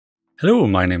Hello,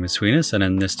 my name is Sweenus, and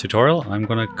in this tutorial I'm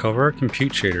going to cover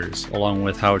compute shaders along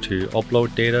with how to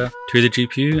upload data to the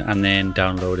GPU and then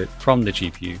download it from the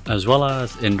GPU, as well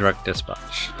as indirect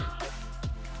dispatch.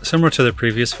 Similar to the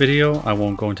previous video, I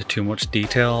won't go into too much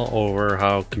detail over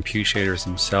how compute shaders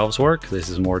themselves work. This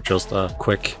is more just a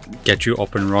quick get you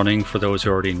up and running for those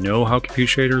who already know how compute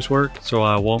shaders work. So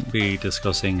I won't be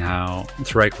discussing how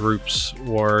thread groups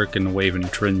work and wave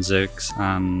intrinsics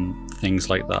and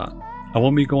things like that. I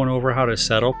won't be going over how to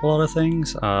set up a lot of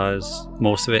things, as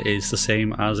most of it is the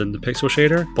same as in the pixel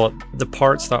shader, but the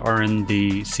parts that are in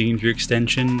the scene view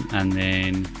extension and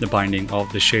then the binding of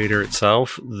the shader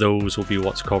itself, those will be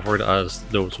what's covered, as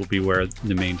those will be where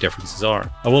the main differences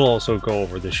are. I will also go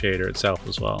over the shader itself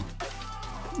as well.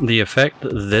 The effect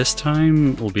this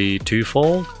time will be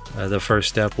twofold. The first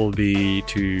step will be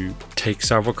to take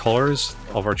several colors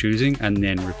of our choosing and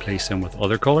then replace them with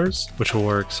other colors, which will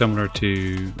work similar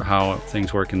to how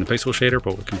things work in the pixel shader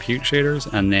but with compute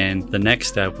shaders. And then the next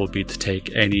step will be to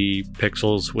take any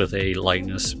pixels with a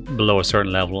lightness below a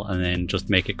certain level and then just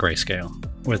make it grayscale,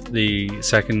 with the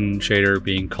second shader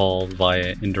being called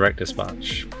via indirect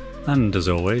dispatch. And as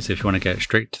always, if you want to get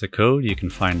straight to the code, you can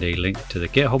find a link to the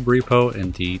GitHub repo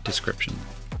in the description.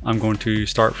 I'm going to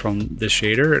start from this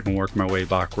shader and work my way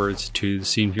backwards to the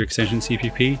scene view extension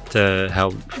CPP to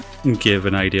help give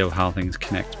an idea of how things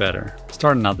connect better.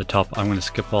 Starting at the top, I'm going to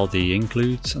skip all the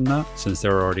includes and that since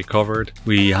they're already covered.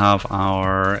 We have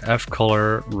our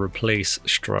fcolor replace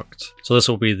struct. So this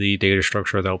will be the data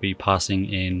structure that will be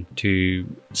passing in to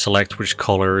select which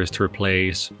colors to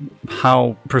replace,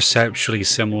 how perceptually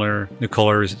similar the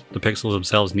colors, the pixels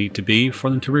themselves need to be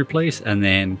for them to replace, and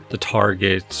then the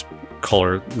target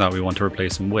color that we want to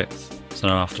replace them with. So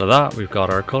now after that, we've got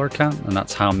our color count, and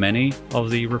that's how many of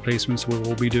the replacements we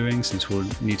will be doing since we'll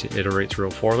need to iterate through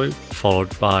a for loop,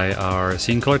 followed by our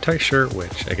scene color texture,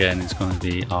 which again is going to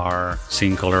be our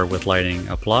scene color with lighting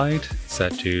applied,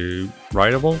 set to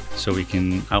writable so we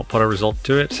can output a result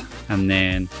to it. And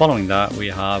then following that, we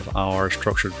have our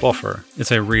structured buffer.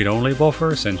 It's a read-only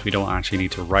buffer since we don't actually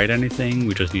need to write anything,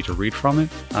 we just need to read from it.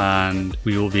 And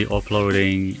we will be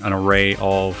uploading an array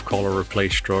of color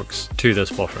replace structs to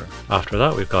this buffer. After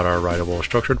that, we've got our writable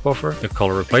structured buffer, the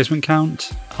color replacement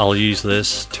count. I'll use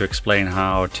this to explain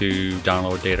how to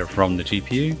download data from the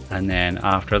GPU. And then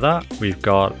after that, we've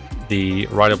got the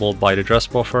writable byte address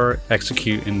buffer,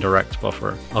 execute indirect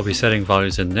buffer. I'll be setting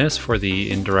values in this for the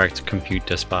indirect compute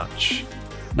dispatch.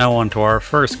 Now on to our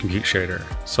first compute shader.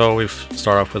 So we've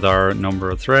started off with our number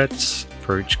of threads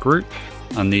for each group,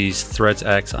 and these threads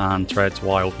X and threads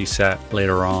Y will be set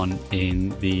later on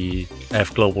in the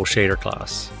fglobal shader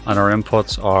class. And our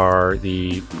inputs are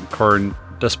the current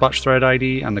dispatch thread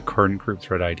ID and the current group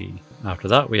thread ID. After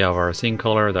that, we have our scene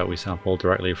color that we sample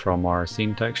directly from our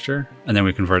scene texture, and then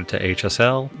we convert it to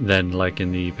HLSL. Then, like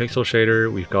in the pixel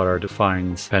shader, we've got our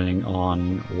defines depending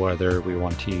on whether we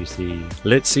want to use the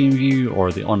lit scene view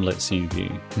or the unlit scene view.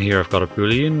 And here I've got a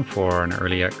boolean for an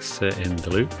early exit in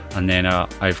the loop, and then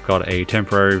I've got a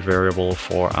temporary variable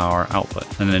for our output.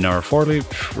 And then in our for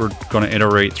loop, we're going to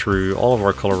iterate through all of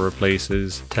our color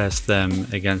replaces, test them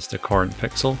against the current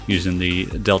pixel using the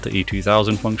delta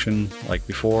E2000 function like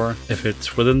before. If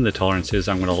it's within the tolerances,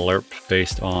 I'm going to lerp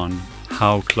based on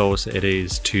how close it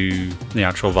is to the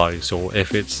actual value. So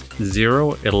if it's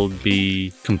 0, it'll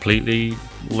be completely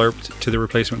lerped to the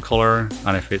replacement color,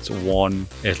 and if it's 1,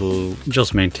 it'll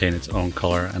just maintain its own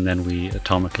color. And then we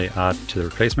atomically add to the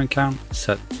replacement count,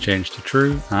 set change to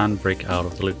true, and break out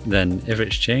of the loop. Then if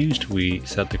it's changed, we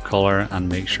set the color and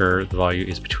make sure the value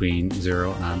is between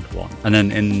 0 and 1. And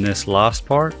then in this last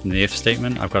part, in the if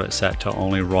statement, I've got it set to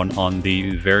only run on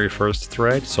the very first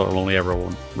thread, so it'll only ever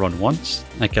run once.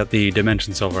 I get the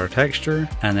dimensions of our texture,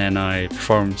 and then I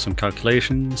perform some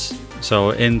calculations.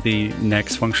 So in the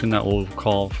next function that we'll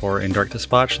call for indirect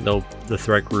dispatch, though, the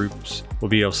thread groups will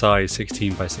be of size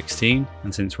 16 by 16,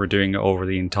 and since we're doing it over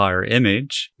the entire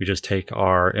image, we just take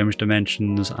our image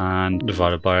dimensions and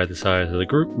divide it by the size of the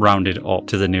group, rounded up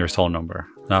to the nearest whole number.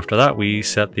 And after that, we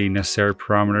set the necessary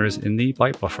parameters in the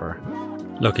byte buffer.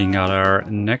 Looking at our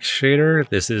next shader,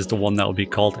 this is the one that will be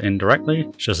called indirectly.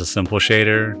 It's just a simple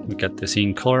shader. We get the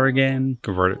scene color again,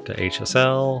 convert it to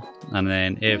HLSL, and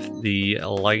then if the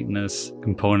lightness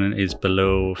component is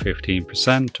below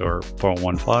 15% or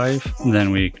 0.15, then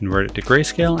we convert it to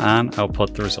grayscale and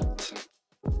output the result.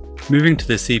 Moving to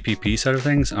the CPP side of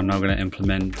things, I'm now going to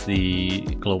implement the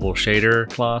global shader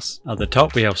class. At the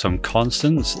top, we have some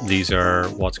constants. These are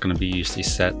what's going to be used to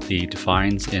set the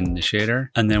defines in the shader.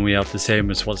 And then we have the same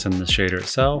as what's in the shader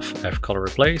itself, fColor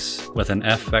replace, with an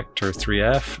f vector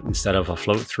 3f instead of a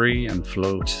float 3 and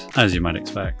float, as you might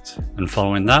expect. And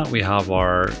following that, we have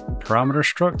our parameter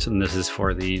struct, and this is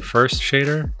for the first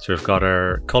shader. So we've got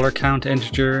our color count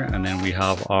integer, and then we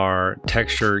have our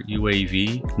texture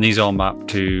UAV. And these all map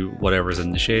to whatever's in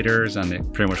the shaders, and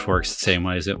it pretty much works the same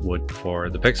way as it would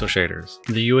for the pixel shaders.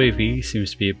 The UAV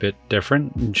seems to be a bit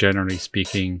different. Generally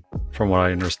speaking, from what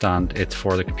I understand, it's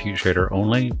for the compute shader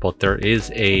only, but there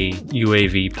is a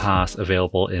UAV pass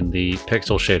available in the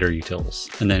pixel shader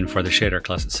utils. And then for the shader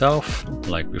class itself,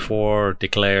 like before,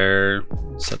 declare,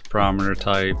 set the parameter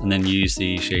type, and then use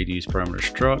the shade use parameter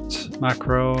struct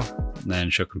macro, then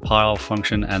show compile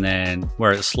function, and then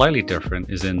where it's slightly different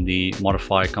is in the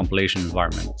modify compilation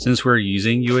environment. Since we're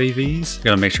using UAVs, we're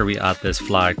going to make sure we add this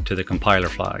flag to the compiler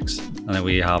flags, and then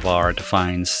we have our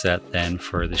defines set then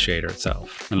for the shader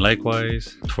itself. And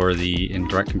likewise for the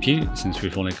indirect compute, since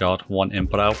we've only got one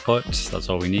input output, that's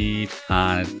all we need,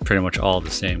 and pretty much all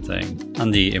the same thing.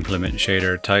 And the implement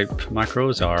shader type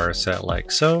macros are set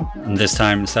like so, and this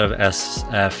time instead of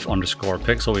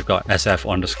sf_pixel, we've got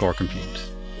sf_compute.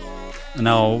 And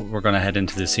now we're going to head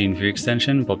into the scene view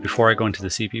extension, but before I go into the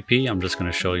CPP, I'm just going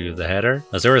to show you the header,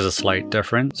 as there is a slight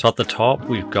difference. So at the top,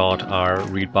 we've got our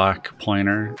readback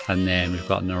pointer, and then we've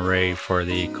got an array for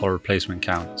the color replacement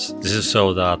counts. This is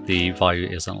so that the value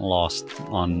isn't lost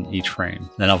on each frame.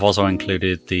 Then I've also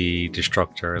included the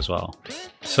destructor as well.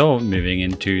 So moving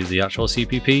into the actual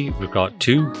CPP, we've got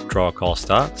two draw call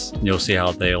stats. You'll see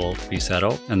how they'll be set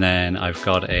up. And then I've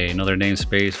got another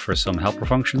namespace for some helper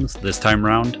functions. This time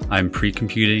around, I'm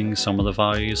pre-computing some of the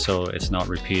values, so it's not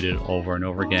repeated over and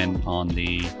over again on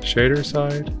the shader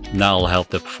side. And that'll help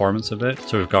the performance a bit.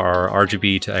 So we've got our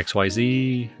RGB to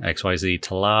XYZ, XYZ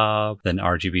to lab, then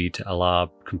RGB to lab,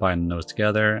 combining those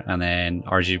together, and then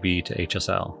RGB to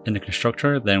HSL. In the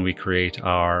constructor, then we create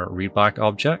our readback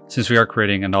object. Since we are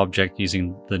creating an object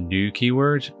using the new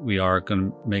keyword, we are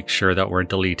going to make sure that we're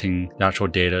deleting the actual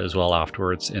data as well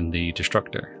afterwards in the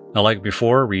destructor. Now, like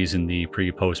before, we're using the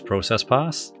pre-post process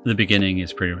pass. The beginning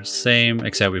is pretty much the same,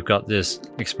 except we've got this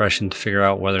expression to figure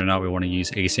out whether or not we want to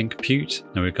use async compute.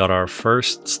 Now we've got our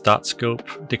first stat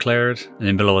scope declared, and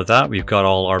then below that, we've got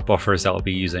all our buffers that we'll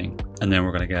be using. And then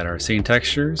we're going to get our scene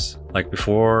textures. Like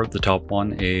before, the top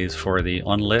one is for the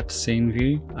unlit scene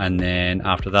view, and then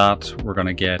after that, we're going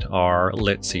to get our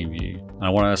lit scene view. And I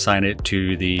want to assign it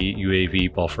to the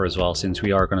UAV buffer as well, since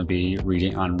we are going to be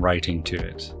reading and writing to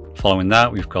it. Following that,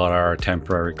 we've got our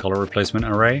temporary color replacement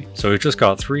array. So we've just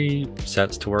got 3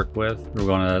 sets to work with. We're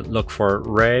going to look for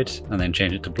red and then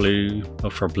change it to blue,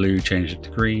 look for blue, change it to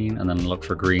green, and then look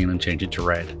for green and change it to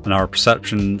red. And our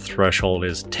perception threshold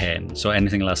is 10. So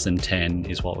anything less than 10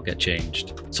 is what will get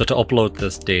changed. So to upload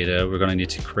this data, we're going to need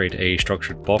to create a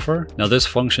structured buffer. Now this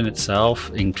function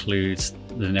itself includes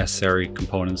the necessary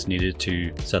components needed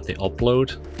to set the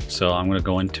upload. So I'm going to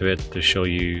go into it to show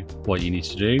you what you need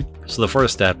to do. So the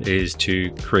first step is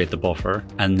to create the buffer,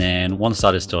 and then once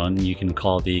that is done, you can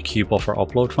call the QBuffer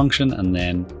upload function and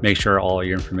then make sure all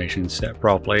your information is set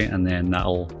properly, and then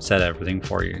that'll set everything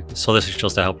for you. So this is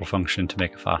just a helper function to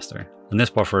make it faster. And this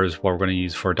buffer is what we're going to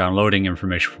use for downloading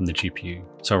information from the GPU.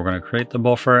 So we're going to create the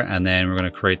buffer, and then we're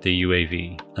going to create the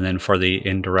UAV. And then for the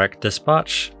indirect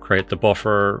dispatch, create the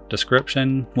buffer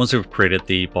description. Once we've created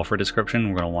the buffer description,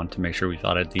 we're going to want to make sure we've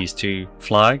added these 2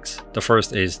 flags. The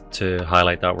first is to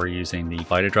highlight that we're using the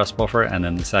byte address buffer, and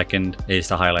then the second is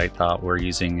to highlight that we're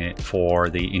using it for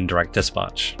the indirect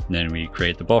dispatch. And then we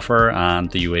create the buffer and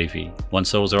the UAV.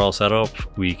 Once those are all set up,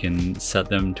 we can set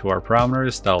them to our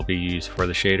parameters that will be used for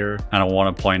the shader. And I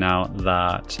want to point out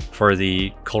that for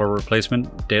the color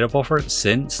replacement data buffer,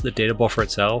 since the data buffer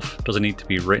itself doesn't need to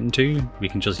be written to, we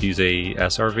can just use a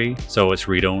SRV, so it's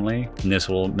read only, and this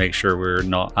will make sure we're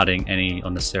not adding any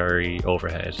unnecessary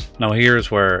overhead. Now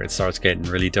here's where it starts getting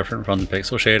really different from the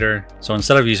pixel shader. So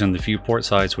instead of using the viewport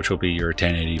size, which will be your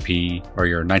 1080p or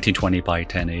your 1920 by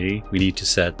 1080, we need to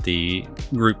set the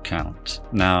group count.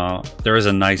 Now there is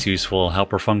a nice useful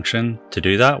helper function to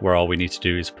do that, where all we need to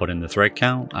do is put in the thread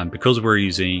count, and because we're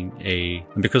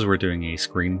doing a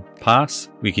screen pass,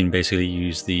 we can basically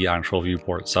use the actual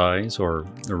viewport size or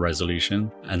the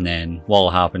resolution, and then what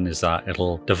will happen is that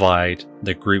it'll divide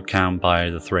the group count by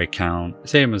the thread count,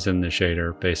 same as in the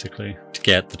shader basically, to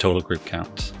get the total group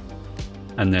count.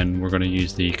 And then we're going to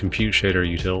use the compute shader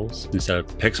utils instead of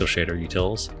pixel shader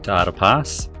utils to add a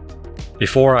pass.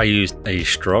 Before I used a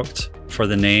struct for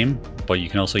the name, but you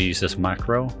can also use this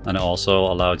macro, and it also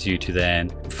allows you to then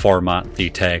format the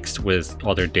text with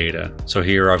other data. So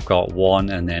here I've got 1,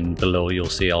 and then below you'll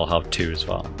see I'll have 2 as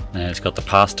well. And it's got the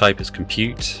path type is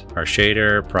compute, our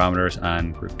shader, parameters,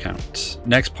 and group count.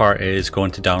 Next part is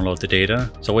going to download the data.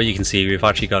 So what you can see, we've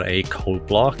actually got a code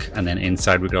block, and then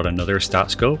inside we've got another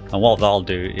stat scope. And what that'll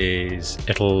do is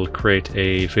it'll create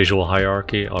a visual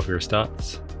hierarchy of your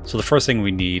stats. So the first thing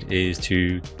we need is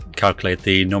to calculate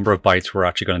the number of bytes we're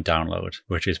actually going to download,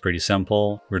 which is pretty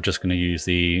simple. We're just going to use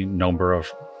the number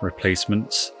of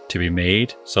replacements to be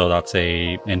made. So that's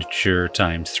a integer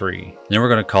times 3. Then we're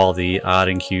going to call the add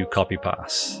in queue copy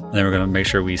pass. And then we're going to make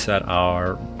sure we set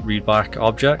our readback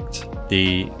object,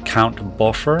 the count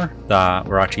buffer that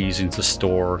we're actually using to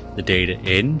store the data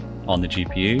in on the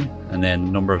GPU, and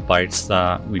then number of bytes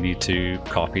that we need to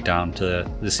copy down to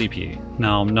the CPU.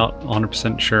 Now, I'm not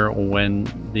 100% sure when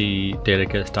the data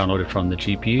gets downloaded from the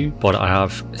GPU, but I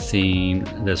have seen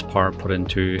this part put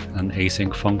into an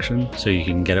async function, so you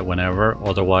can get it whenever.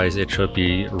 Otherwise, it should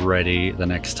be ready the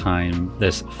next time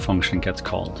this function gets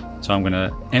called. So I'm going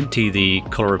to empty the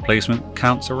color replacement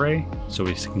counts array so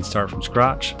we can start from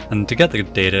scratch. And to get the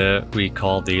data, we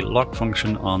call the lock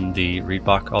function on the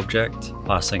readback object,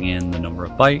 passing in the number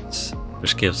of bytes,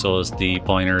 which gives us the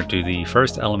pointer to the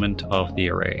first element of the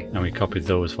array. And we copy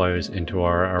those values into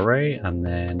our array, and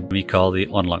then we call the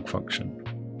unlock function.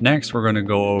 Next, we're going to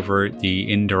go over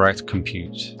the indirect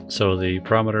compute. So the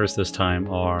parameters this time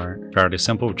are fairly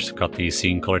simple. We've just got the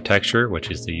scene color texture, which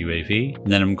is the UAV.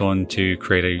 And then I'm going to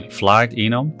create a flagged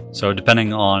enum. So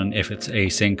depending on if it's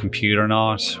async compute or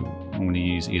not, I'm going to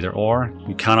use either or.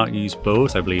 You cannot use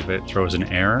both. I believe it throws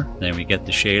an error. Then we get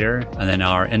the shader, and then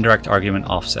our indirect argument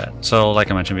offset. So like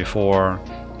I mentioned before,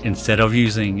 instead of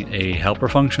using a helper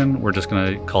function, we're just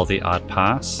going to call the add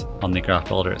pass on the graph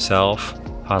builder itself,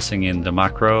 passing in the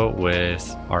macro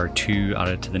with our 2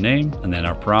 added to the name, and then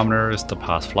our parameters, the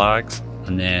pass flags.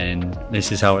 And then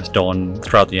this is how it's done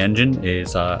throughout the engine,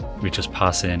 is we just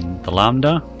pass in the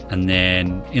lambda, and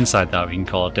then inside that we can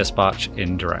call it dispatch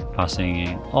indirect, passing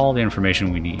in all the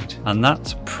information we need. And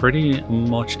that's pretty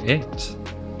much it.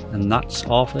 And that's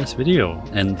all for this video.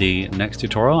 In the next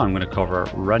tutorial, I'm going to cover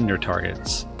render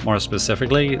targets. More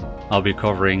specifically, I'll be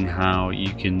covering how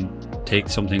you can take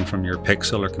something from your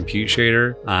pixel or compute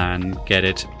shader and get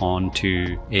it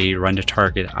onto a render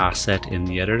target asset in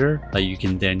the editor that you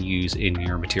can then use in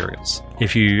your materials.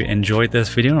 If you enjoyed this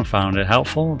video and found it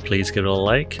helpful, please give it a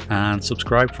like and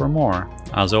subscribe for more.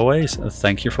 As always,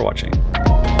 thank you for watching.